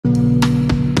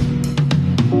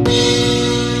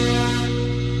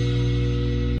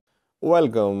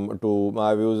Welcome to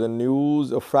my views and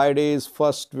news. Friday's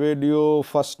first video,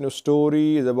 first news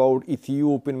story is about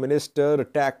Ethiopian minister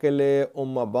Takele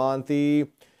Uma Banti.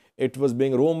 It was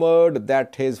being rumored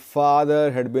that his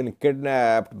father had been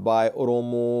kidnapped by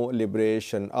Oromo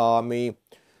Liberation Army.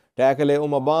 Takele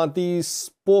Uma Banti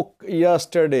spoke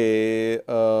yesterday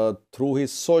through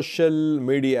his social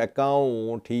media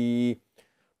account. He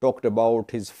talked about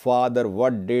his father.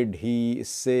 What did he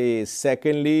say?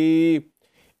 Secondly,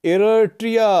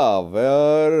 Eritrea,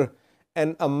 where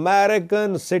an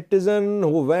American citizen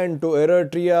who went to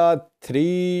Eritrea 3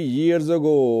 years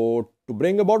ago to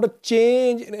bring about a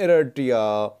change in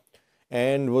Eritrea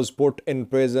and was put in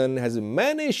prison, has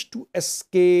managed to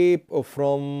escape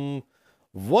from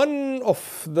one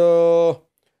of the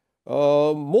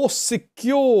most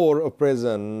secure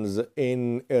prisons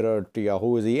in Eritrea.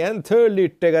 Who is he? And thirdly,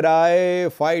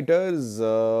 Tigray fighters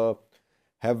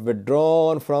have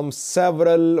withdrawn from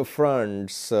several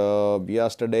fronts.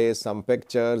 Yesterday, some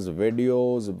pictures,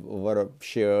 videos were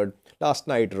shared, last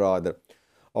night rather,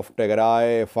 of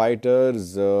Tigray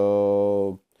fighters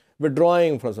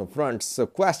withdrawing from some fronts. The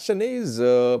question is,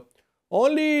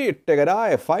 only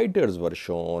Tigray fighters were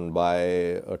shown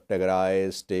by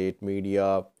Tigray state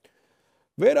media.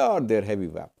 Where are their heavy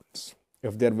weapons?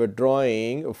 If they're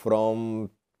withdrawing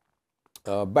from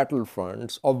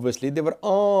battlefronts, obviously they were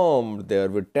armed there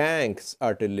with tanks,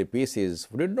 artillery pieces.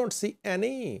 We did not see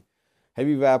any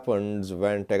heavy weapons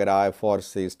when Tigray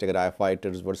forces, Tigray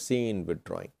fighters were seen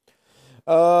withdrawing.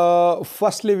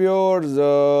 Firstly, viewers,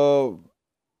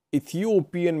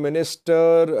 Ethiopian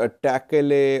minister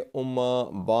Takele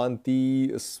Uma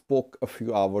Banti spoke a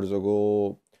few hours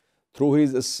ago through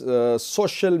his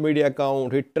social media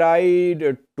account. He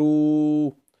tried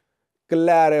to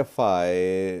clarify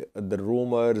the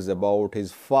rumors about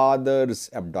his father's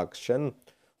abduction.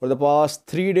 For the past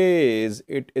 3 days,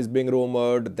 it is being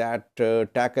rumored that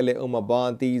Takele Uma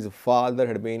Banti's father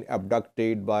had been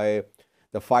abducted by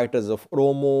the fighters of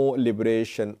Oromo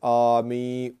Liberation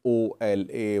Army,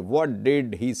 OLA. What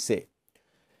did he say?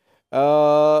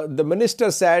 The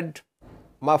minister said,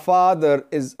 "My father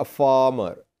is a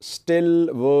farmer,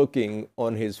 still working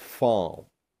on his farm."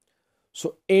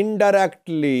 So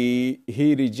indirectly,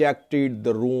 he rejected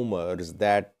the rumors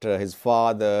that his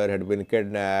father had been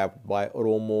kidnapped by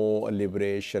Oromo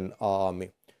Liberation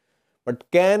Army. But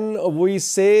can we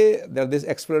say that this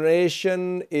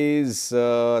explanation is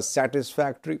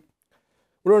satisfactory?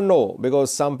 We don't know,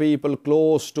 because some people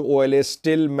close to OLA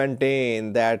still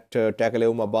maintain that Takele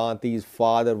Uma Banti's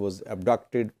father was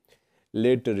abducted,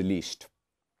 later released.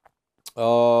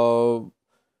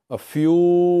 A few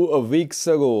weeks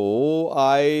ago,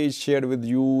 I shared with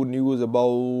you news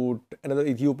about another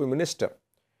Ethiopian minister,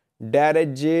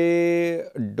 Dereje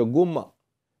Doguma,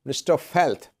 Minister of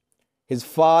Health. His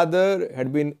father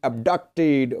had been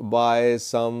abducted by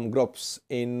some groups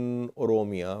in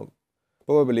Oromia,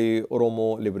 probably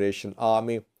Oromo Liberation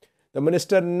Army. The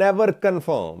minister never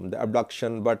confirmed the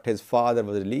abduction, but his father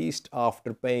was released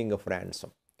after paying a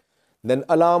ransom. Then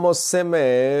Alamo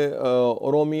Seme,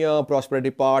 Oromia Prosperity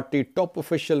Party top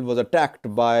official, was attacked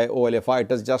by OLA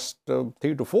fighters just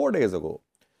 3 to 4 days ago.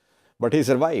 But he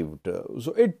survived.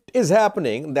 So it is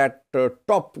happening that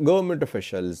top government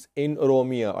officials in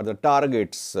Oromia are the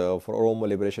targets for Oromo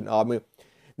Liberation Army.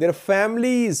 Their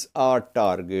families are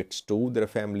targets too. Their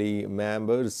family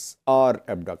members are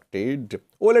abducted.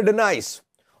 OLA denies.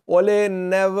 OLA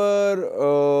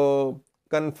never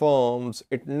confirms,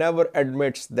 it never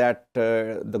admits that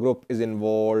the group is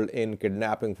involved in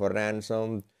kidnapping for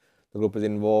ransom. The group is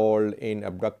involved in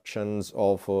abductions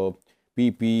of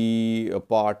PP,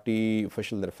 party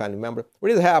official, their family member.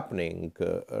 What is happening,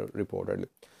 reportedly?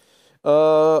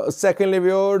 Secondly,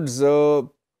 viewers,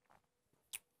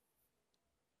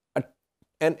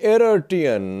 an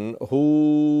Eritrean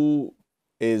who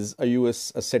is a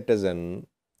US citizen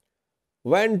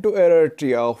went to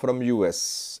Eritrea from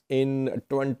US in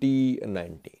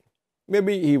 2019.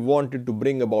 Maybe he wanted to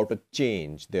bring about a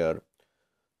change there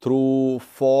through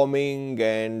forming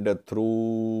and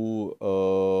through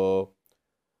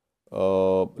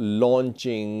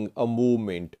launching a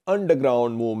movement,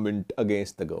 underground movement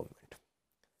against the government.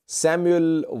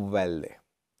 Samuel Welday.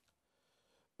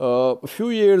 A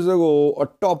few years ago, a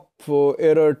top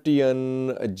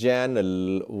Eritrean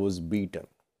general was beaten.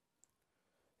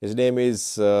 His name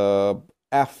is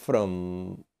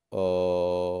Ephraim,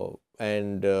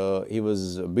 and he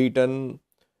was beaten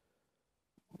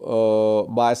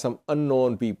by some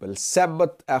unknown people.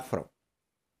 Sabbath Ephraim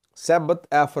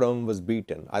was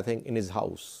beaten, I think, in his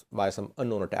house by some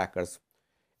unknown attackers.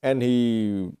 and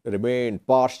he remained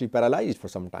partially paralyzed for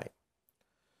some time.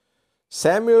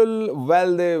 Samuel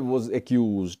Welday was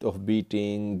accused of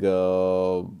beating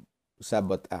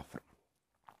Sabbath Afra.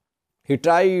 He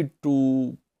tried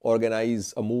to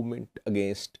organize a movement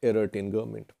against Eritrean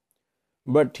government,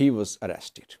 but he was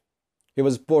arrested. He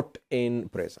was put in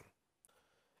prison.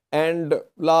 And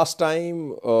last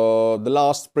time, the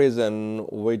last prison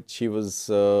which he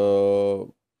was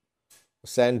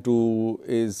sent to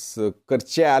is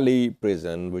Karchali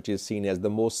prison, which is seen as the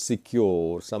most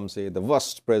secure, some say the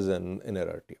worst prison in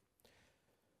Eritrea.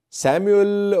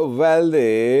 Samuel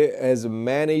Welday has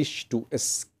managed to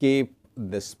escape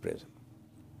this prison.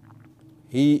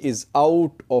 He is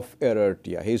out of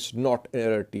Eritrea. He is not in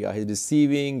Eritrea. He is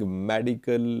receiving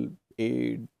medical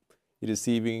aid,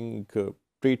 receiving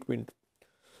treatment.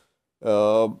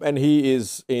 And he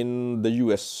is in the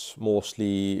US,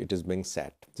 mostly it is being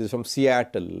said. This is from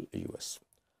Seattle, US.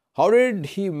 How did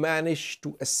he manage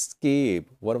to escape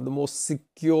one of the most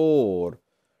secure,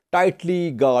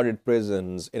 tightly guarded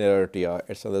prisons in Eritrea?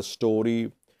 It's another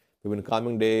story. In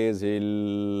coming days,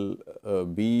 he'll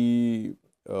be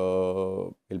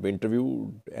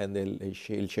interviewed and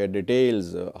he'll share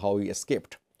details how he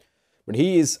escaped. But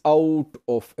he is out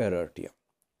of Eritrea.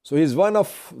 So he is one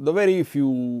of the very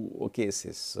few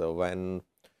cases when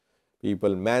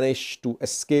people manage to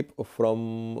escape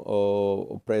from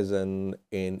a prison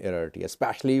in Eritrea,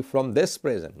 especially from this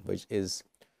prison, which is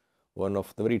one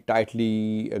of the very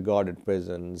tightly guarded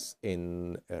prisons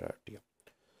in Eritrea.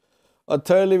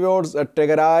 Thirdly, viewers,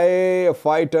 Tigray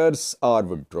fighters are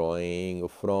withdrawing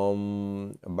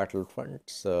from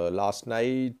battlefronts. Last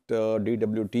night,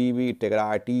 DWTV,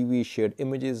 Tigray TV shared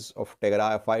images of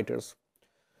Tigray fighters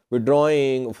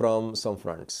withdrawing from some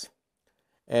fronts.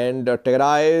 And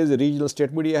Tigray's regional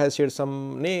state media has shared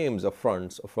some names of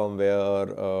fronts from where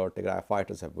Tigray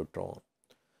fighters have withdrawn.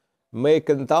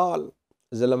 Mekental,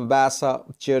 Zalambasa,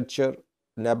 Chirchir,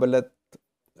 Nabalat,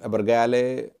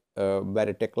 Abergale,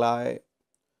 Bariteklai,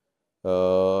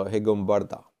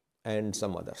 Higumbarda, and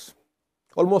some others.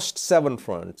 Almost 7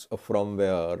 fronts from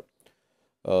where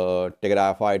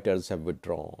Tigray fighters have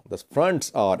withdrawn. The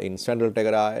fronts are in central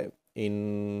Tigray,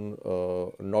 in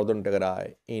northern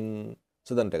Tigray, in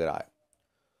southern Tigray.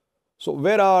 So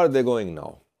where are they going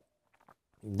now?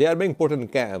 They are being put in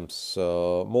camps.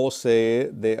 Most say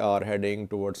they are heading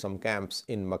towards some camps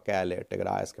in Makele,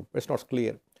 Tigray. It's not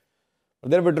clear.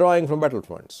 They are withdrawing from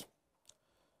battlefronts.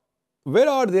 Where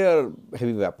are their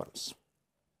heavy weapons?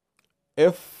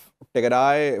 If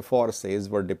Tigray forces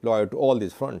were deployed to all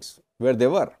these fronts, where they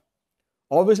were,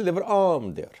 obviously they were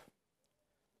armed there.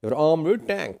 They were armed with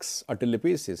tanks, artillery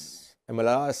pieces,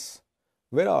 MLRs.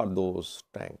 Where are those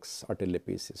tanks, artillery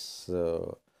pieces?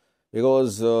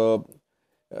 Because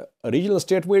regional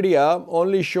state media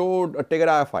only showed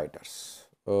Tigray fighters.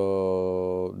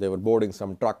 They were boarding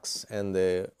some trucks and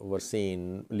they were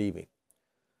seen leaving.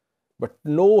 But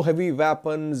no heavy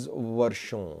weapons were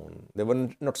shown. They were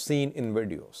not seen in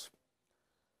videos.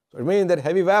 So it means that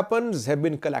heavy weapons have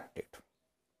been collected.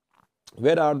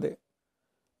 Where are they?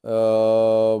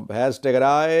 Has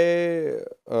Tigray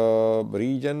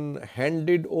region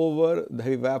handed over the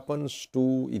heavy weapons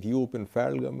to Ethiopian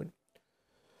federal government?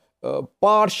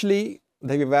 Partially,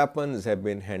 the heavy weapons have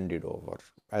been handed over.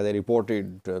 As I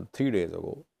reported 3 days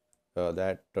ago,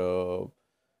 that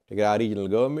Tigray regional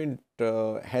government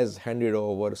has handed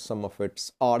over some of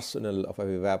its arsenal of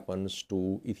heavy weapons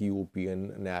to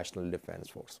Ethiopian National Defense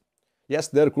Force. Yes,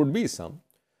 there could be some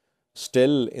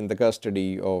still in the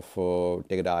custody of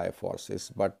Tigray forces,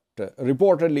 but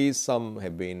reportedly some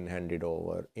have been handed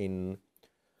over in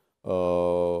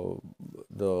the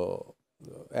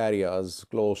areas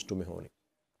close to Mehoni.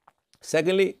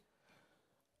 Secondly,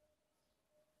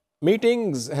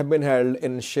 meetings have been held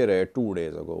in Shire 2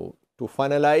 days ago to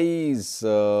finalize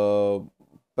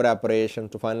preparation,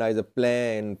 to finalize a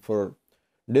plan for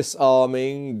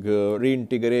disarming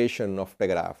reintegration of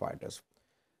Tigray fighters.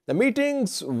 The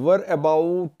meetings were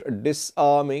about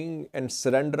disarming and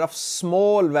surrender of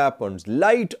small weapons,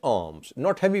 light arms,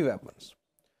 not heavy weapons.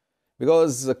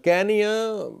 Because the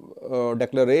Kenya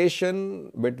declaration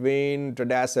between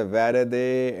Tadesse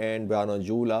Verede and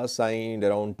Banajula signed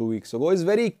around 2 weeks ago is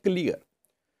very clear.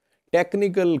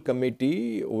 Technical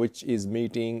committee which is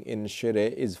meeting in Shire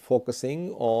is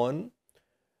focusing on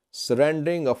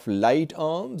surrendering of light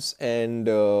arms and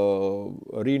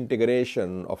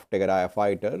reintegration of Tigray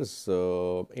fighters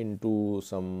into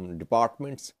some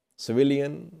departments,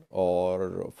 civilian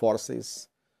or forces,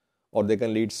 or they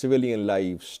can lead civilian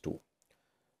lives too.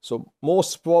 So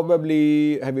most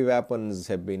probably heavy weapons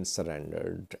have been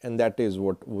surrendered, and that is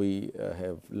what we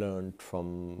have learned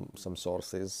from some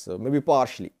sources, maybe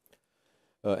partially.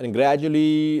 And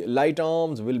gradually light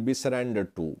arms will be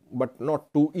surrendered to, but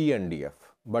not to ENDF,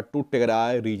 but to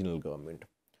Tigray regional government.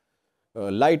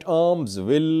 Light arms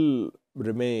will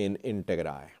remain in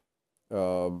Tigray,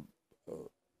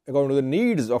 according to the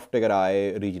needs of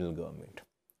Tigray regional government.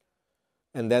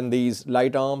 And then these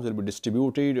light arms will be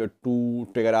distributed to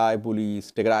Tigray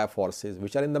police, Tigray forces,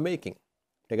 which are in the making.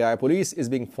 Tigray police is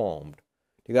being formed.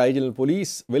 Tigray regional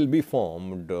police will be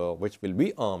formed, which will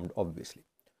be armed, obviously.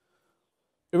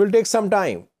 It will take some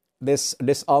time. This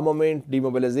disarmament,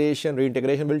 demobilization,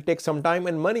 reintegration will take some time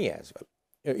and money as well.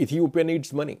 Ethiopia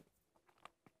needs money.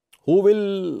 Who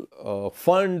will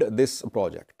fund this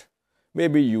project?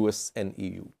 Maybe US and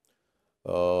EU.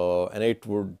 And it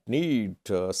would need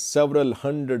several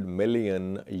 $100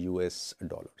 million US.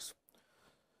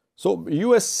 So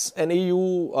US and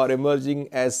EU are emerging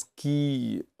as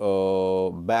key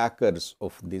backers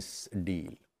of this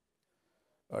deal.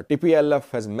 TPLF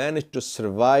has managed to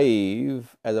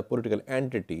survive as a political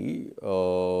entity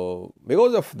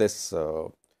because of this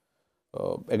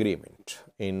agreement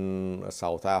in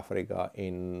South Africa,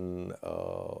 then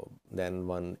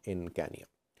one in Kenya.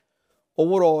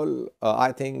 Overall,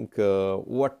 I think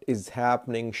what is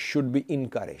happening should be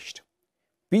encouraged.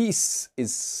 Peace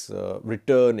is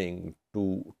returning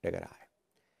to Tigray.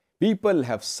 People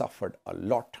have suffered a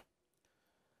lot.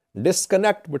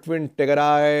 Disconnect between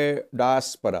Tigray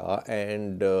diaspora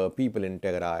and people in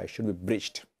Tigray should be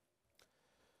bridged.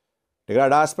 Tigray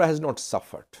diaspora has not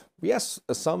suffered. Yes,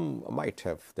 some might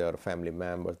have their family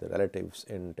members, their relatives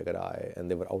in Tigray,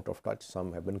 and they were out of touch.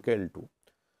 Some have been killed too.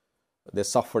 They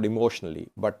suffered emotionally,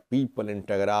 but people in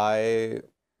Tigray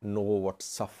know what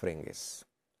suffering is.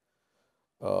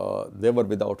 They were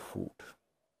without food,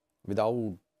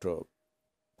 without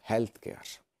health care.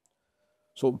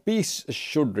 So peace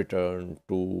should return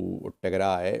to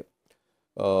Tigray.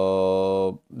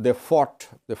 They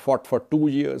fought for 2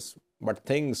 years, but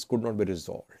things could not be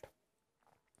resolved.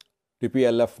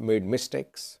 TPLF made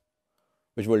mistakes,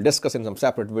 which we'll discuss in some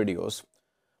separate videos.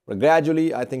 But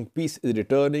gradually, I think peace is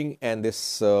returning, and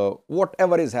this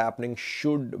whatever is happening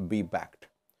should be backed.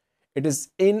 It is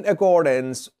in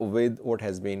accordance with what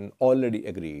has been already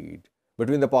agreed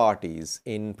between the parties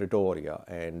in Pretoria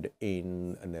and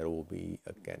in Nairobi,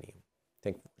 Kenya.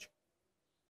 Thank you.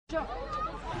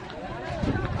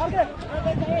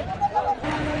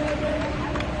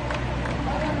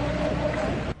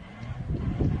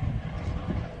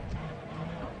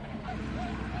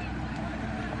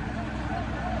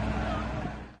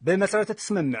 بمسارة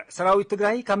تسمم سراوي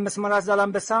تجري كم مسمارات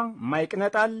زالامبسا مايك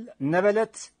نتال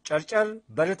نبلت شرشر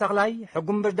برتغلاي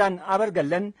حكم بردان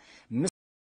أبرجلن